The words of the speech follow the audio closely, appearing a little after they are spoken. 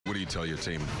do you tell your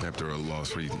team after a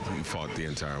loss where you fought the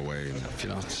entire way?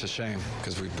 It's a shame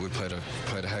because we played a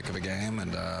heck of a game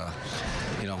and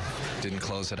didn't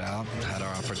close it out. Had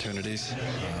our opportunities,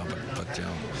 but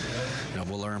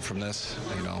we'll learn from this.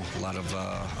 A lot of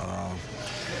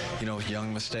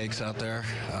young mistakes out there.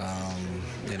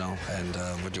 And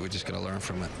we're just going to learn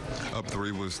from it. Up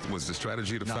 3 was the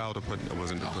strategy to foul to put? It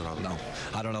wasn't. No.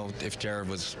 I don't know if Jared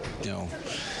was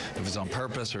if it was on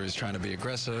purpose or he's trying to be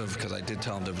aggressive, because I did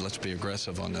tell him to let's be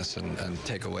aggressive on this and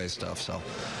take away stuff. So,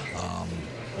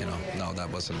 no,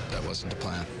 that wasn't the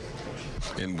plan.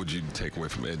 And would you take away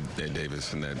from Ed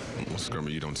Davis in that scrum?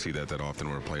 You don't see that often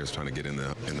where a player's trying to get in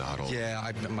the huddle.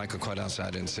 Yeah, Michael, quite honestly,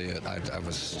 I didn't see it. I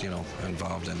was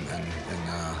involved in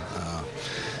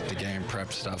the game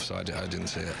prep stuff, so I didn't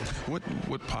see it.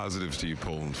 What positives do you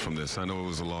pull from this? I know it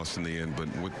was a loss in the end, but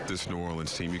with this New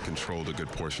Orleans team, you controlled a good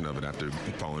portion of it after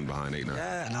falling behind 8-9.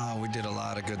 Yeah, no, we did a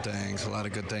lot of good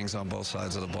things on both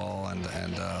sides of the ball, and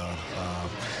I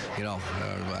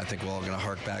think we're all going to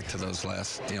hark back to those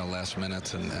last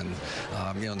minutes, and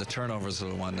the turnovers are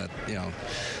the one that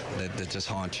that just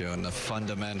haunt you, and the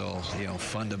fundamental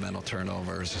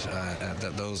turnovers.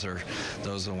 Those are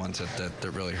the ones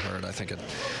that really hurt. I think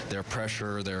their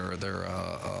pressure, their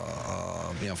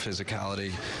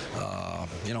physicality.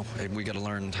 We got to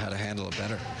learn how to handle it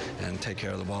better and take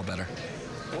care of the ball better.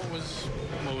 What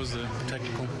was the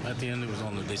technical at the end? It was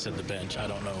on they said the bench. I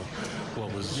don't know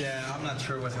what was. Yeah, I'm not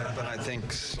sure what happened. I think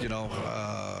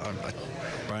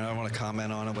Brian, I don't want to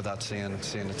comment on it without seeing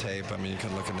the tape. I mean, you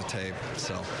can look in the tape.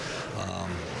 So I'm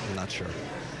not sure.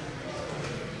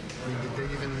 Did they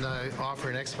even offer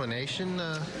an explanation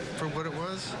for what it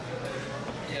was?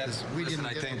 Yes, we didn't.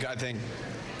 I think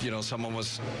someone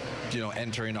was,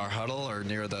 entering our huddle or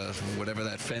near the whatever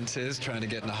that fence is, trying to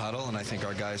get in the huddle, and I think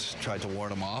our guys tried to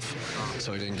ward him off,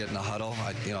 so he didn't get in the huddle.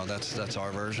 That's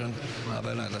our version of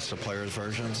it. That's the player's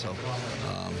version. So,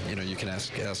 you can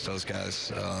ask those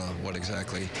guys what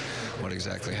exactly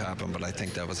happened, but I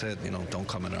think that was it. Don't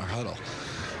come in our huddle.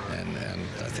 And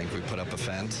I think we put up a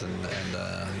fence and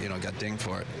got dinged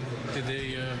for it. Did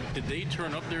they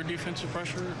turn up their defensive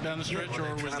pressure down the stretch,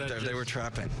 or was that they were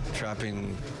trapping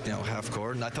half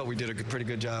court, and I thought we did a pretty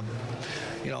good job.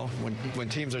 When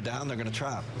teams are down, they're going to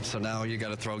trap. So now you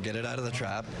got to get it out of the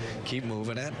trap, keep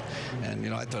moving it, and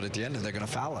I thought at the end they're going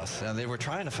to foul us, and they were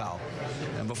trying to foul,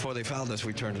 and before they fouled us,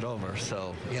 we turned it over.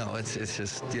 So it's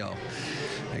just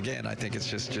again, I think it's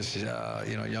just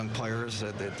young players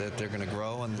that they're going to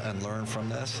grow and learn from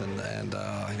this, and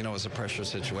it was a pressure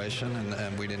situation,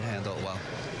 and we didn't handle it well.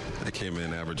 They came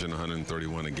in averaging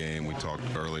 131 a game. We talked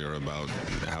earlier about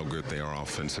how good they are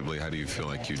offensively. How do you feel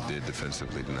like you did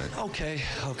defensively tonight? Okay.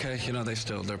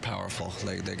 They're powerful.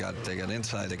 They got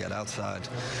inside, they got outside.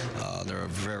 They're a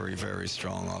very, very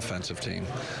strong offensive team.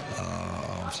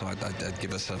 So I'd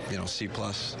give us a C+,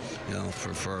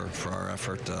 for our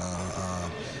effort.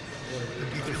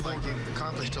 You feel like you've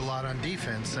accomplished a lot on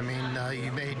defense. I mean, you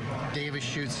made Davis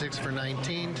shoot 6 for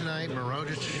 19 tonight.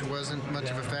 Marodic wasn't much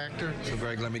of a factor. So,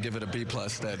 Greg, let me give it a B+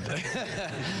 then.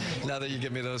 Now that you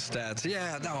give me those stats.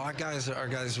 Yeah, no, our guys. I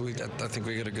think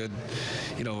we got a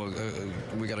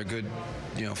good,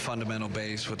 fundamental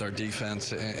base with our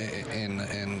defense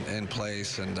in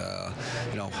place, and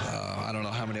I don't know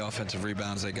how many offensive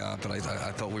rebounds they got, but I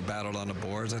thought we battled on the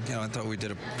boards. I thought we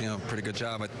did a pretty good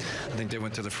job. I think they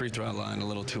went to the free throw line a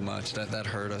little too much. That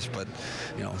hurt us, but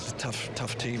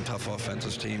tough team, tough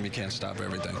offensive team. You can't stop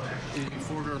everything. In your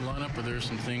forward lineup, are there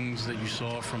some things that you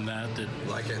saw from that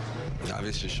like it?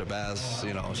 Obviously,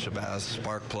 Shabazz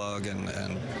spark plug, and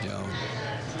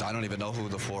I don't even know who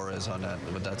the 4 is on that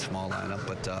with that small lineup,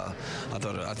 but I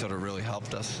thought it really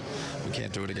helped us. We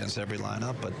can't do it against every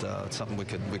lineup, but it's something we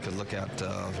could look at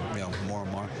more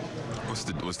and more.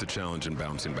 What's the challenge in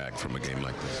bouncing back from a game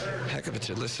like this? Heck of it.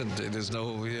 Listen, there's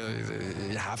no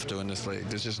you have to in this league.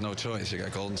 There's just no choice. You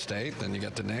got Golden State, then you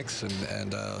got the Knicks,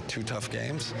 and 2 tough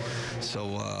games. So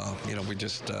we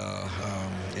just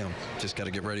got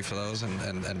to get ready for those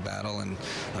and battle, and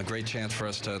a great chance for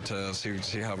us to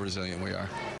see how resilient we are.